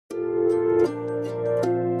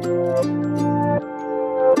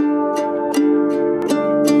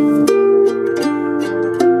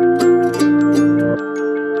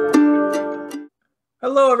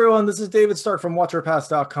everyone, this is David Stark from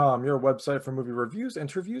WatcherPass.com, your website for movie reviews,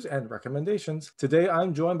 interviews, and recommendations. Today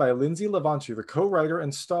I'm joined by Lindsay LaVanchy, the co-writer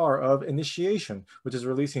and star of Initiation, which is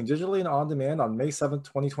releasing digitally and on demand on May 7th,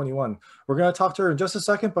 2021. We're going to talk to her in just a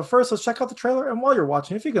second, but first let's check out the trailer, and while you're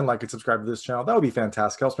watching, if you can like and subscribe to this channel, that would be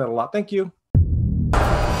fantastic. Helps me out a lot. Thank you.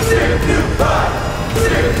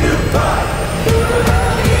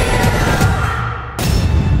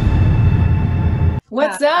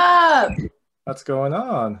 What's up? What's going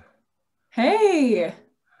on? Hey.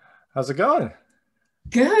 How's it going?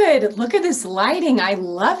 Good. Look at this lighting. I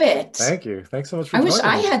love it. Thank you. Thanks so much for I joining wish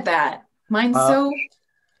I me. had that. Mine's so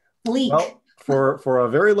bleak. Well, for a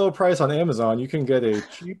very low price on Amazon, you can get a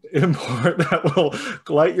cheap import that will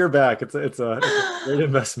light your back. It's a great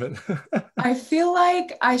investment. I feel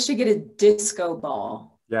like I should get a disco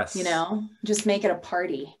ball. Yes. You know, just make it a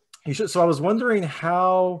party. You should. So I was wondering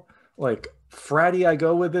how fratty I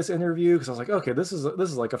go with this interview, because I was like, okay, this is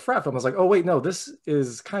like a frat film. I was like, oh wait, no, this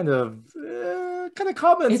is kind of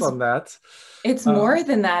comments on that. It's more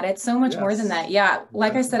than that. It's so much more than yes. that. Yeah,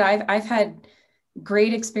 like I said, I've had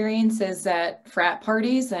great experiences at frat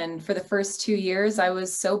parties, and for the first 2 years, I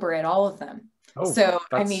was sober at all of them. Oh, so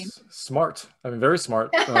that's I mean, smart. I mean, very smart,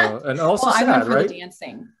 and also well, sad, I went for right? the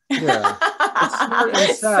dancing. Yeah, it's smart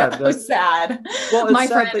and sad. So sad. Well, it's My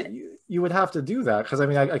sad friend, that you would have to do that, because I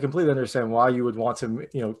mean, I completely understand why you would want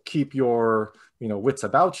to, keep your, wits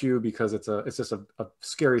about you, because it's just a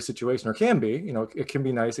scary situation, or can be, it can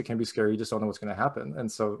be nice, it can be scary, you just don't know what's going to happen.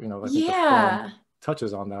 And so, I think the film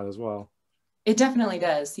touches on that as well. It definitely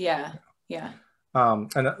does. Yeah. Yeah.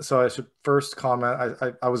 And so I should first comment,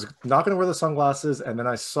 I was not going to wear the sunglasses, and then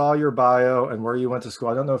I saw your bio and where you went to school.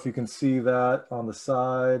 I don't know if you can see that on the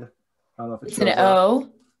side. I don't know if it's an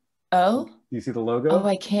O. O. Do you see the logo? Oh,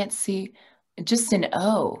 I can't see. Just an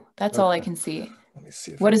O. That's all I can see. Let me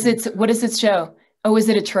see. What does it show? Oh, is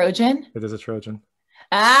it a Trojan? It is a Trojan.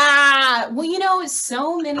 Ah, well,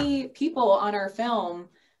 so many people on our film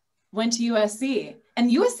went to USC,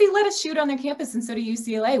 and USC let us shoot on their campus, and so do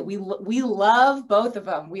UCLA. We love both of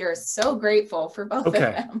them. We are so grateful for both of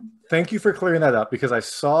them. Thank you for clearing that up, because I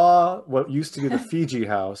saw what used to be the Fiji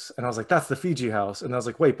house, and I was like, that's the Fiji house. And I was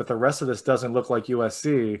like, wait, but the rest of this doesn't look like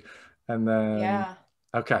USC. And then,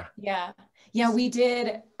 okay. Yeah, we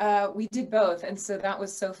did both. And so that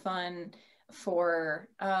was so fun for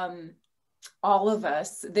all of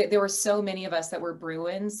us. There were so many of us that were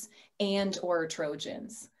Bruins and or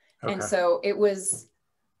Trojans. Okay. And so it was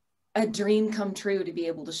a dream come true to be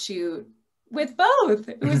able to shoot with both.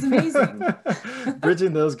 It was amazing.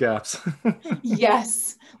 Bridging those gaps.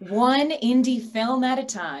 Yes. One indie film at a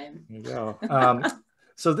time. There you go.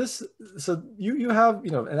 So you have,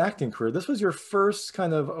 an acting career. This was your first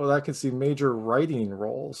kind of, I can see, major writing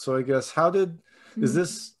role. So I guess is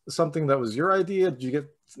this something that was your idea? Did you get,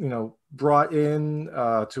 brought in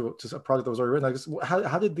to a project that was already written? I guess,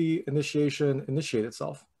 how did the initiation initiate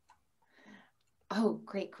itself? Oh,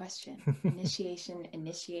 great question.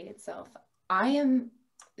 Initiate itself.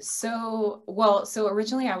 So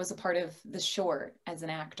originally I was a part of the short as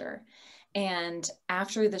an actor. And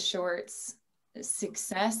after the short's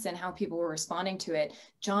success and how people were responding to it,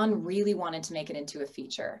 John really wanted to make it into a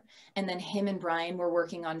feature. And then him and Brian were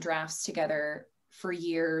working on drafts together for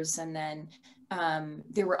years. And then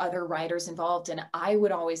there were other writers involved. And I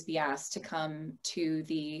would always be asked to come to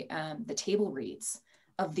the table reads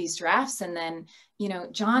of these drafts. And then,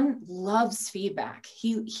 John loves feedback.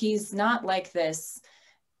 He's not like this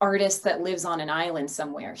artist that lives on an island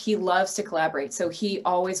somewhere. He loves to collaborate. So he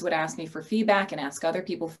always would ask me for feedback and ask other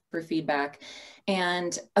people for feedback.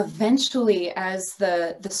 And eventually, as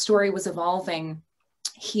the story was evolving,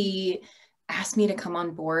 he asked me to come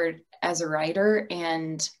on board as a writer,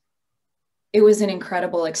 and it was an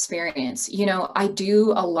incredible experience. I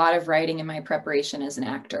do a lot of writing in my preparation as an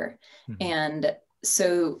actor. Mm-hmm. And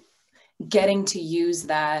so getting to use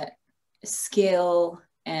that skill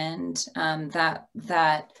and that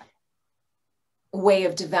way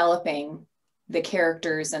of developing the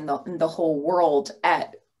characters and the whole world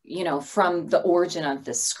from the origin of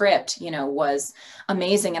the script, was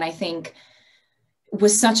amazing. And I think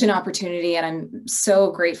was such an opportunity. And I'm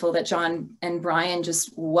so grateful that John and Brian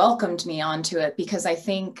just welcomed me onto it, because I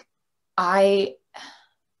think I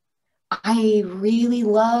really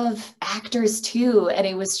love actors too. And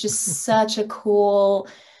it was just such a cool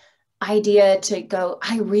idea to go,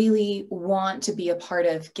 I really want to be a part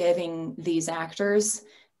of giving these actors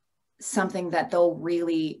something that they'll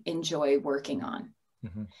really enjoy working on.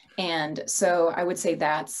 Mm-hmm. And so I would say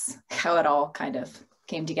that's how it all kind of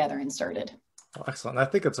came together and started. Oh, excellent. I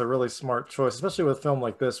think it's a really smart choice, especially with a film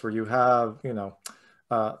like this, where you have,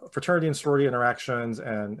 fraternity and sorority interactions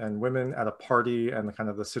and women at a party and the kind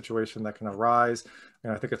of the situation that can arise.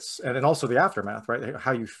 And I think and also the aftermath, right?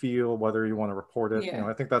 How you feel, whether you want to report it. Yeah.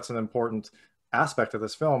 I think that's an important aspect of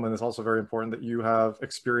this film. And it's also very important that you have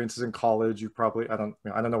experiences in college. You probably, I don't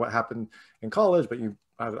know what happened in college, but you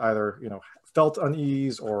either, felt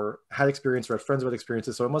unease or had experience or had friends with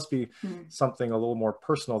experiences. So it must be something a little more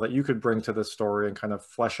personal that you could bring to this story and kind of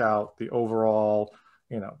flesh out the overall,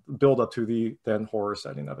 build up to the then horror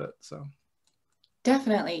setting of it. So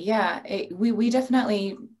definitely. Yeah. We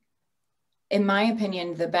definitely, in my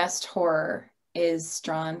opinion, the best horror is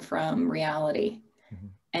drawn from reality.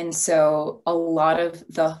 And so a lot of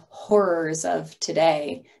the horrors of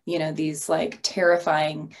today, these like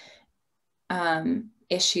terrifying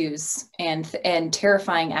issues and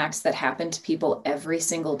terrifying acts that happen to people every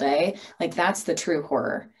single day, like that's the true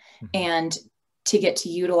horror. And to get to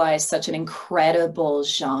utilize such an incredible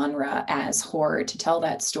genre as horror to tell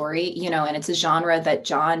that story, and it's a genre that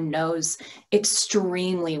John knows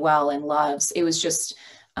extremely well and loves. It was just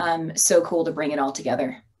so cool to bring it all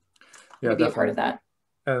together. Yeah, to be a part of that.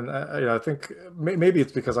 And I think maybe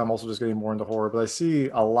it's because I'm also just getting more into horror, but I see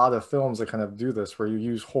a lot of films that kind of do this, where you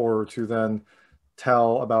use horror to then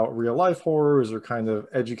tell about real life horrors or kind of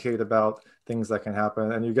educate about things that can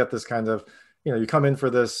happen. And you get this kind of, you come in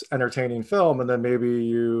for this entertaining film, and then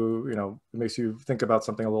maybe it makes you think about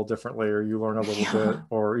something a little differently, or you learn a little bit,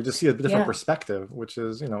 or you just see a different perspective, which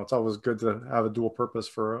is, it's always good to have a dual purpose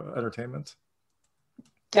for entertainment.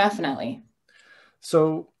 Definitely.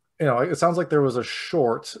 So, it sounds like there was a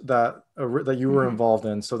short that you were involved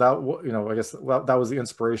in. So that, I guess that was the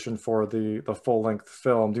inspiration for the full length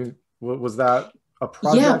film. Was that a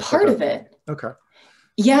project? Yeah, part of it. Okay.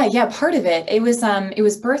 Yeah, part of it. It was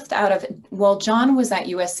birthed out of, John was at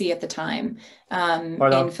USC at the time,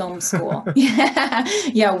 in film school. Yeah,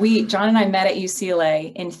 John and I met at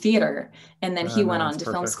UCLA in theater, and then he went on to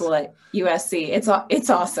film school at USC. It's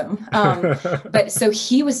awesome. But so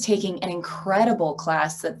he was taking an incredible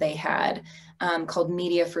class that they had, called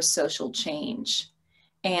Media for Social Change.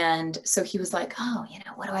 And so he was like, oh,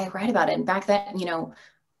 what do I write about it? And back then,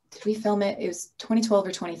 did we film it? It was 2012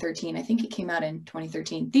 or 2013. I think it came out in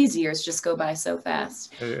 2013. These years just go by so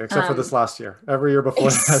fast. Except for this last year. Every year before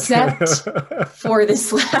that. For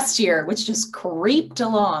this last year, which just creeped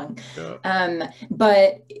along. Yeah.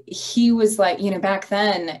 But he was like, back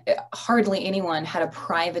then, hardly anyone had a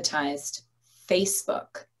privatized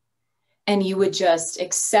Facebook. And you would just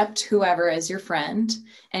accept whoever as your friend,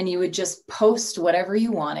 and you would just post whatever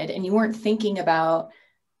you wanted. And you weren't thinking about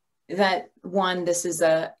that, one, this is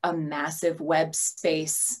a massive web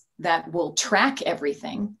space that will track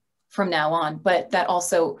everything from now on, but that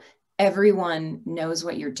also everyone knows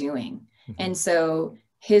what you're doing. And so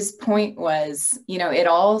his point was, it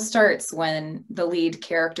all starts when the lead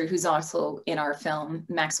character, who's also in our film,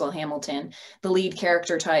 Maxwell Hamilton, the lead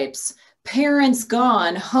character types, "Parents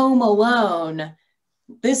gone, home alone.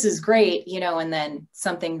 This is great," and then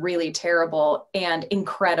something really terrible and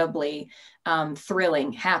incredibly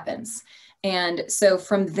thrilling happens. And so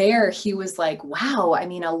from there, he was like, wow,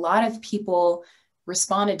 a lot of people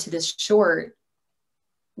responded to this short.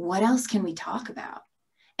 What else can we talk about?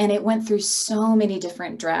 And it went through so many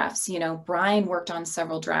different drafts. Brian worked on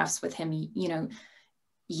several drafts with him,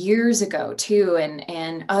 years ago too,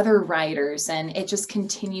 and other writers, and it just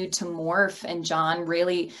continued to morph. And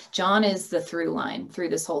John is the through line through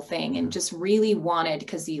this whole thing, and just really wanted,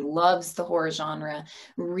 because he loves the horror genre,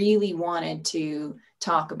 really wanted to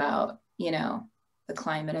talk about, the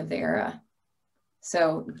climate of the era.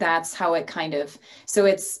 So that's how it so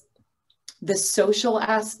it's the social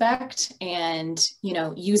aspect, and,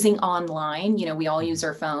 using online, we all use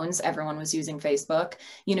our phones. Everyone was using Facebook,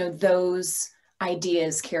 those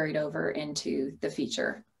ideas carried over into the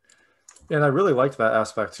feature. And I really liked that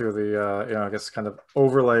aspect too, the I guess kind of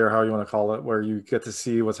overlay, or how you want to call it, where you get to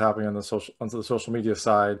see what's happening on the social media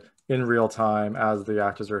side in real time as the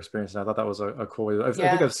actors are experiencing. I thought that was a cool way. I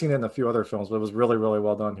think I've seen it in a few other films, but it was really, really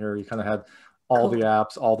well done here. You kind of had all the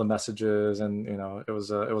apps, all the messages, and it was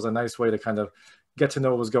a nice way to kind of get to know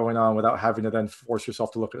what was going on without having to then force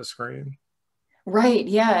yourself to look at a screen. Right.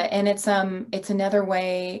 Yeah. And it's another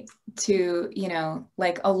way to,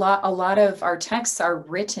 like a lot of our texts are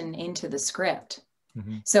written into the script.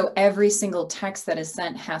 So every single text that is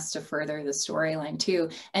sent has to further the storyline too.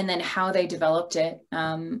 And then how they developed it,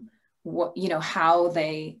 how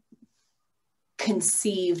they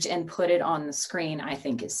conceived and put it on the screen, I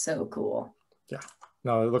think is so cool. Yeah.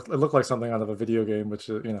 No, it looked like something out of a video game, which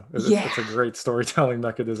it's a great storytelling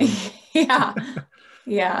mechanism. Yeah.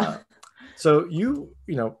 Yeah. So you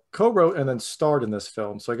know, co-wrote and then starred in this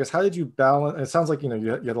film. So I guess how did you balance? It sounds like, you know, you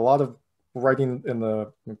had a lot of writing in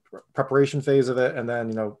the preparation phase of it, and then,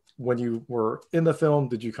 you know, when you were in the film,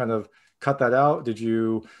 did you kind of cut that out? Did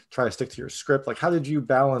you try to stick to your script? Like, how did you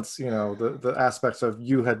balance, you know, the aspects of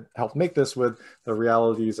you had helped make this with the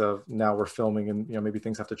realities of now we're filming and, you know, maybe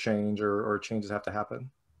things have to change or changes have to happen?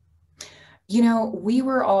 You know, we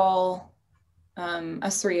were all,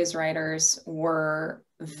 us three as writers were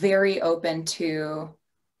very open to,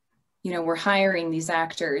 you know, we're hiring these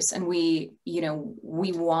actors and we, you know,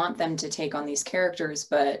 we want them to take on these characters,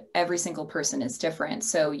 but every single person is different.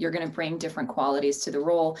 So you're going to bring different qualities to the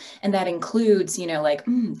role. And that includes, you know, like,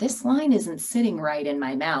 this line isn't sitting right in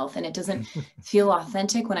my mouth and it doesn't feel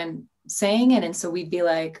authentic when I'm saying it. And so we'd be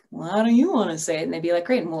like, well, how do you want to say it? And they'd be like,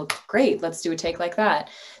 great. And well, great, let's do a take like that.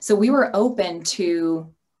 So we were open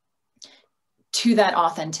to that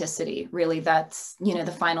authenticity. Really, that's, you know,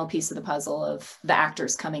 the final piece of the puzzle of the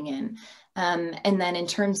actors coming in. And then in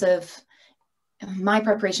terms of my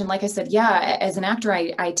preparation, like I said, yeah, as an actor,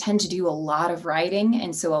 I tend to do a lot of writing.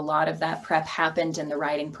 And so a lot of that prep happened in the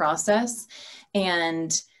writing process.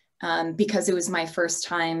 And because it was my first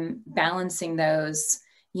time balancing those,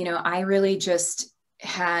 you know, I really just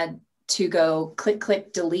had to go click,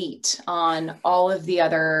 click, delete on all of the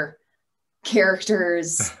other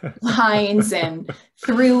characters' lines and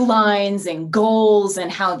through lines and goals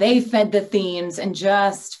and how they fed the themes and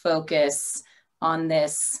just focus on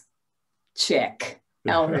this chick,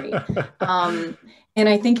 Ellery. And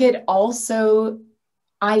I think it also,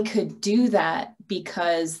 I could do that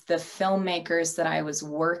because the filmmakers that I was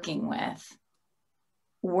working with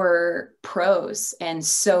were pros and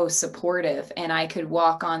so supportive, and I could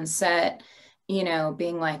walk on set, you know,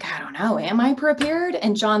 being like, I don't know, am I prepared?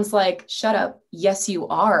 And John's like, shut up. Yes, you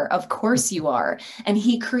are. Of course you are. And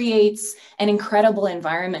he creates an incredible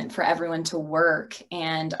environment for everyone to work,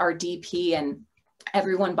 and our DP and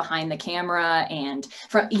everyone behind the camera, and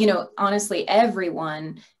from, you know, honestly,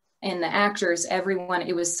 everyone and the actors, everyone,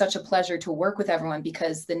 it was such a pleasure to work with everyone,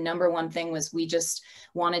 because the number one thing was we just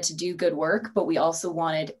wanted to do good work, but we also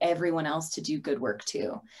wanted everyone else to do good work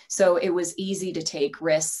too. So it was easy to take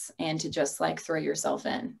risks and to just like throw yourself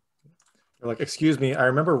in. You're like, excuse me, I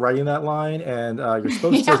remember writing that line, and you're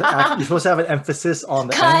supposed to you're supposed to have an emphasis on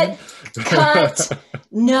the end. Cut.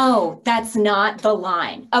 No, that's not the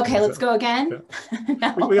line. Okay, let's go again.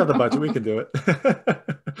 Yeah. No. We have the budget. We can do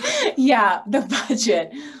it. Yeah, the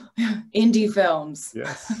budget. Indie films.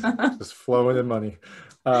 Yes, just flowing in money.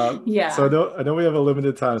 Yeah. So I know we have a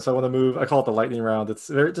limited time, so I want to move. I call it the lightning round. It's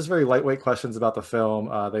just very lightweight questions about the film.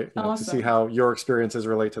 To see how your experiences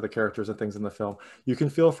relate to the characters and things in the film. You can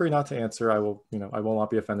feel free not to answer. I will not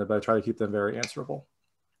be offended, but I try to keep them very answerable.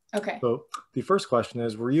 Okay. So the first question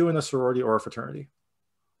is: were you in a sorority or a fraternity?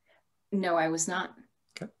 No, I was not.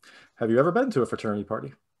 Okay. Have you ever been to a fraternity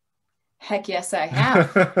party? Heck yes, I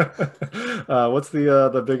have. What's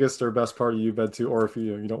the biggest or best party you've been to, or if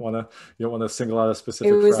you don't want to single out a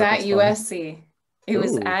specific? It was at USC. It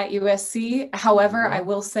was at USC. However, I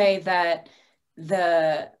will say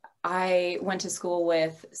that I went to school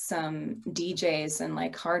with some DJs and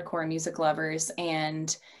like hardcore music lovers,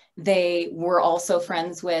 and they were also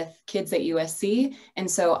friends with kids at USC,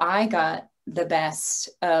 and so I got the best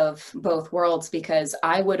of both worlds, because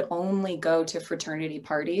I would only go to fraternity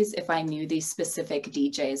parties if I knew these specific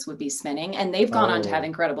DJs would be spinning, and they've gone on to have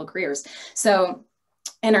incredible careers. So,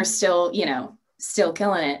 and are still, you know, still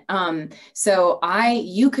killing it. So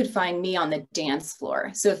you could find me on the dance floor.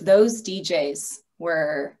 So if those DJs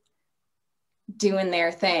were doing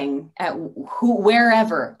their thing at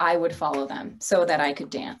wherever, I would follow them so that I could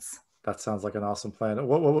dance. That sounds like an awesome plan.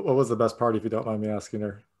 What was the best party, if you don't mind me asking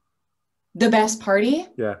her? The best party?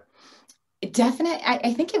 Yeah. Definitely.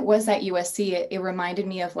 I think it was at USC. It reminded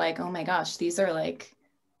me of like, oh my gosh, these are like,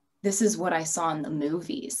 this is what I saw in the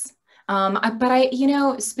movies. But I, you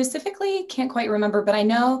know, specifically can't quite remember, but I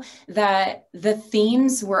know that the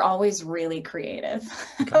themes were always really creative.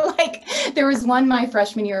 Okay. Like there was one my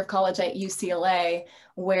freshman year of college at UCLA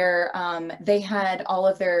where they had all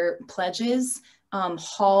of their pledges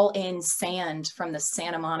haul in sand from the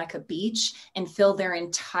Santa Monica beach and fill their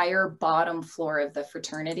entire bottom floor of the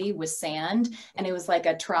fraternity with sand. And it was like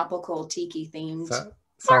a tropical tiki themed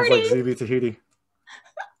sounds like ZB Tahiti.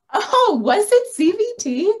 Oh, was it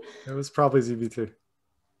ZBT? It was probably ZBT.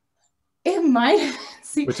 It might have.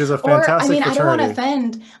 Which is a fantastic fraternity. I don't want to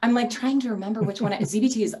offend. I'm like trying to remember which one.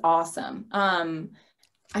 ZBT is awesome. I'm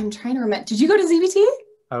trying to remember. Did you go to ZBT?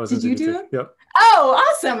 I was. Did you do it? Yep.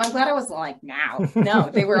 Oh, awesome. I'm glad I was like, no,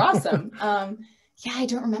 they were awesome. Yeah, I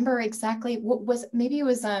don't remember exactly what was, maybe it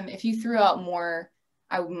was, if you threw out more,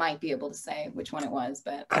 I might be able to say which one it was,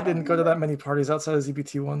 but I didn't go to that many parties outside of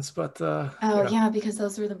ZBT ones, but yeah, because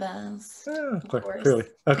those were the best. Clearly.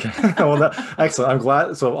 Okay. Well, excellent. I'm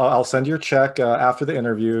glad. So I'll send you a check after the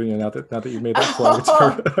interview. You know, now that you made that plug.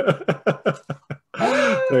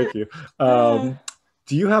 Thank you.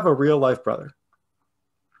 Do you have a real life brother?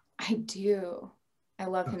 I do. I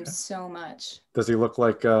love him so much. Does he look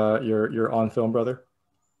like your on film brother?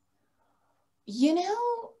 You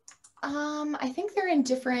know, I think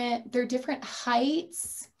they're different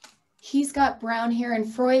heights. He's got brown hair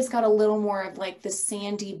and Froy's got a little more of like the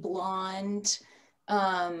sandy blonde.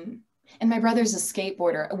 And my brother's a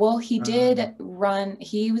skateboarder. Well, he did run,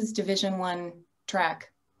 he was Division I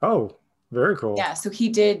track. Oh, very cool. Yeah, so he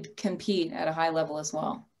did compete at a high level as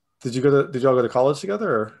well. Did y'all go to college together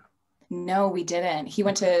or? No, we didn't. He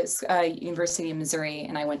went to University of Missouri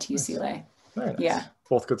and I went to UCLA. Very nice. Yeah.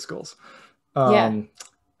 Both good schools. Yeah.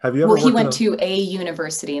 Have you ever he went to a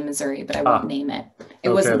university in Missouri, but I won't name it. It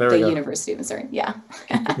wasn't the University of Missouri. Yeah.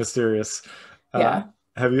 Mysterious. Yeah.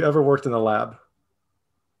 Have you ever worked in a lab?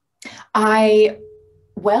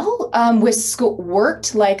 With school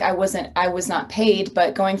worked like I was not paid,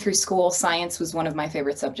 but going through school, science was one of my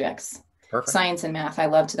favorite subjects. Perfect. Science and math. I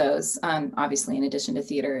loved those, obviously, in addition to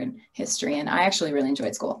theater and history. And I actually really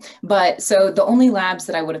enjoyed school. But so the only labs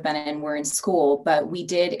that I would have been in were in school. But we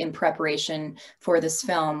did, in preparation for this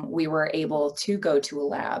film, we were able to go to a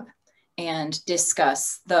lab and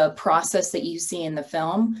discuss the process that you see in the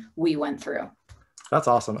film we went through. That's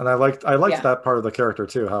awesome. And I liked that part of the character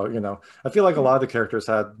too, how, you know, I feel like a lot of the characters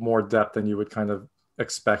had more depth than you would kind of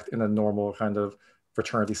expect in a normal kind of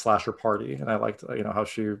fraternity slasher party. And I liked, you know, how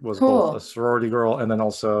she was both a sorority girl and then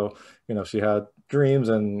also, you know, she had dreams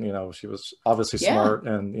and, you know, she was obviously smart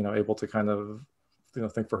and, you know, able to kind of, you know,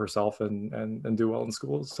 think for herself and do well in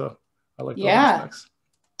schools. So I like those aspects.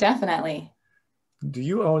 Definitely. Do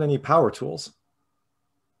you own any power tools?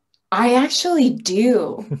 I actually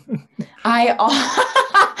do.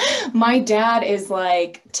 My dad is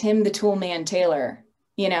like Tim the Toolman Taylor,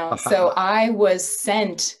 you know, so I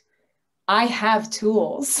have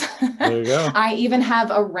tools. There you go. I even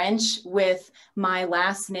have a wrench with my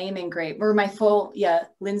last name engraved, or my full,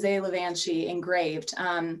 Lindsay LaVanchy engraved.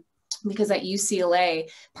 Because at UCLA,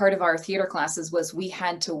 part of our theater classes was we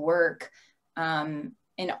had to work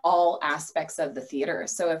in all aspects of the theater.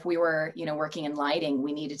 So if we were, you know, working in lighting,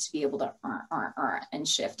 we needed to be able to and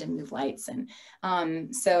shift and move lights. And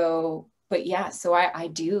so I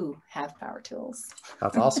do have power tools.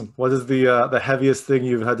 That's awesome. What is the heaviest thing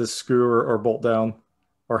you've had to screw or bolt down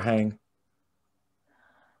or hang?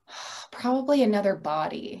 Probably another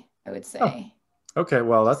body, I would say. Oh. Okay,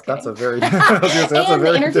 well that's a very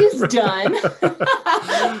the interview's done.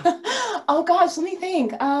 Oh gosh, let me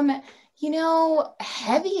think. You know,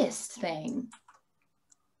 heaviest thing.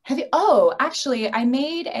 Actually, I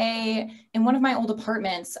made in one of my old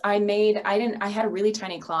apartments, I had a really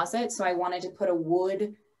tiny closet, so I wanted to put a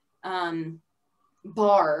wood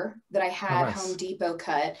bar that I had Home Depot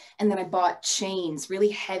cut, and then I bought chains, really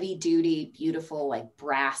heavy duty, beautiful, like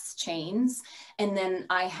brass chains, and then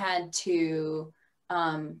I had to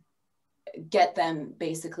get them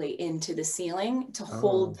basically into the ceiling to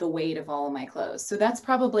hold the weight of all of my clothes. So that's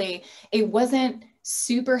probably, it wasn't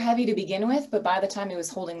super heavy to begin with, but by the time it was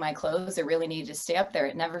holding my clothes, it really needed to stay up there.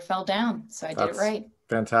 It never fell down. So I did it right.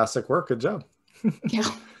 Fantastic work. Good job. Yeah.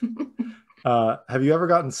 Have you ever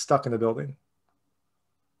gotten stuck in a building?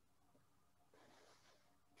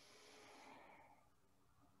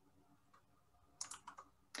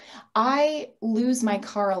 I lose my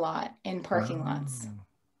car a lot in parking lots.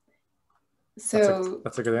 So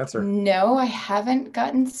that's a good answer. No, I haven't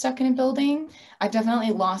gotten stuck in a building. I've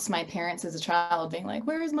definitely lost my parents as a child being like,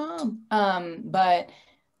 where's mom? But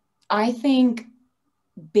I think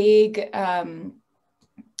big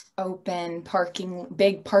open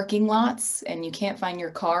big parking lots and you can't find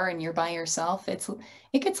your car and you're by yourself, it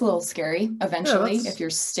gets a little scary eventually if you're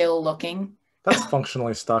still looking. That's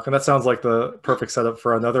functionally stuck. And that sounds like the perfect setup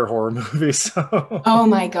for another horror movie. So. Oh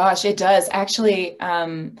my gosh, it does. Actually,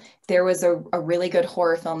 there was a really good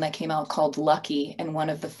horror film that came out called Lucky. And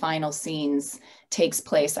one of the final scenes takes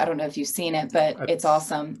place. I don't know if you've seen it, but it's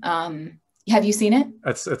awesome. Have you seen it?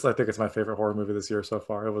 I think it's my favorite horror movie this year so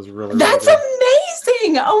far. It was really That's good.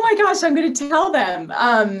 Amazing. Oh my gosh, I'm going to tell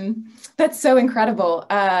them. That's so incredible.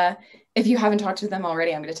 If you haven't talked to them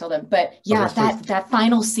already, I'm going to tell them. But yeah, that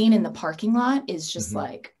final scene in the parking lot is just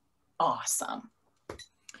like awesome.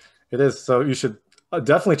 It is. So you should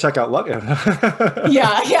definitely check out Lucky.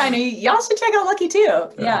 yeah, I know. Y'all should check out Lucky too.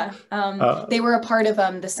 Yeah. They were a part of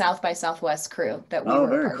the South by Southwest crew that we were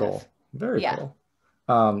very part cool. of. Very cool.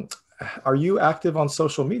 Are you active on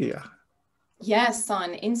social media? Yes,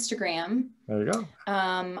 on Instagram. There you go.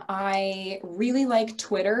 I really like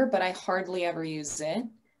Twitter, but I hardly ever use it.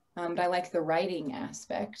 But I like the writing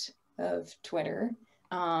aspect of Twitter.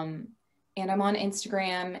 And I'm on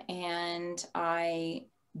Instagram, and I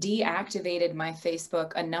deactivated my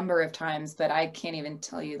Facebook a number of times, but I can't even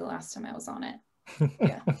tell you the last time I was on it.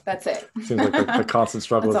 Yeah, that's it. Seems like the constant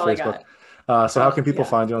struggle with Facebook. So how can people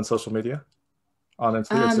find you on social media? On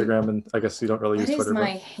Instagram, and I guess you don't really use Twitter. What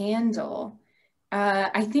is my handle?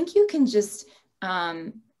 I think you can just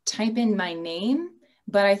type in my name,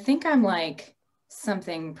 but I think I'm like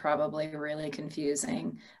something probably really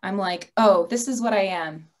confusing. I'm like, oh, this is what I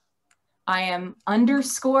am. I am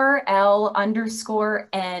 _L_N_W_W_L_.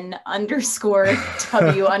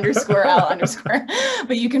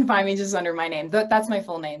 But you can find me just under my name. That's my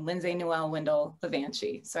full name, Lindsay Noel Wendell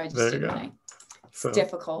LaVanchy. So I just did my. It's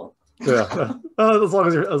difficult. Yeah, as long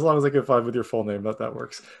as I can find with your full name, that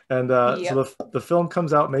works. And so the film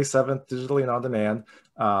comes out May 7th, digitally and on demand.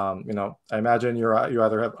 You know, I imagine you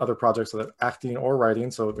either have other projects that are acting or writing.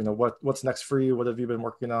 So you know, what's next for you? What have you been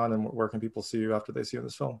working on, and where can people see you after they see you in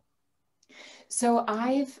this film? So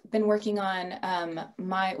I've been working on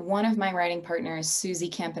one of my writing partners, Susie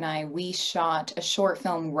Kemp, and I. We shot a short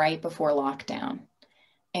film right before lockdown.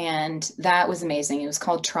 And that was amazing. It was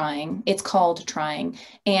called Trying. It's called Trying.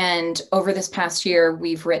 And over this past year,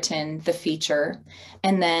 we've written the feature.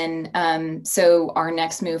 And then, so our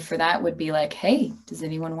next move for that would be like, hey, does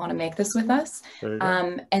anyone want to make this with us?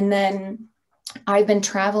 And then I've been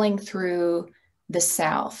traveling through the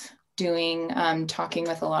South, talking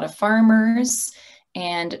with a lot of farmers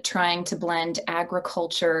and trying to blend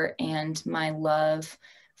agriculture and my love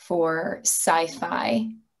for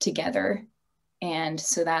sci-fi together. And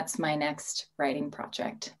so that's my next writing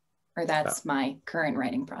project, or that's my current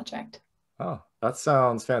writing project. Oh, that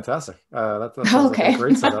sounds fantastic. That sounds like a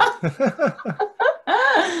great setup.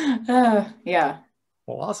 Yeah.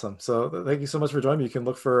 Well, awesome. So thank you so much for joining me. You can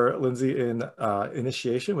look for Lindsay in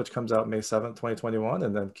Initiation, which comes out May 7th, 2021,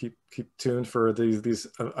 and then keep tuned for these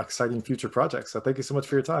exciting future projects. So thank you so much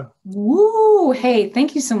for your time. Woo! Hey,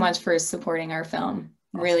 thank you so much for supporting our film.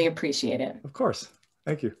 Awesome. Really appreciate it. Of course.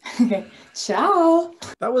 Thank you. Okay. Ciao.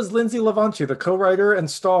 That was Lindsay LaVanchy, the co-writer and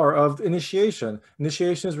star of Initiation.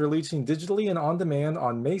 Initiation is releasing digitally and on demand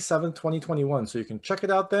on May 7th, 2021. So you can check it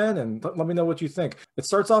out then and let me know what you think. It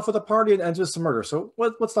starts off with a party and ends with some murder. So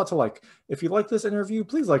what's not to like? If you like this interview,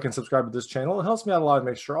 please like and subscribe to this channel. It helps me out a lot to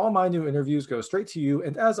make sure all my new interviews go straight to you.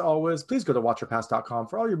 And as always, please go to watchyourpast.com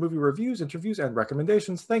for all your movie reviews, interviews, and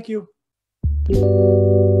recommendations. Thank you.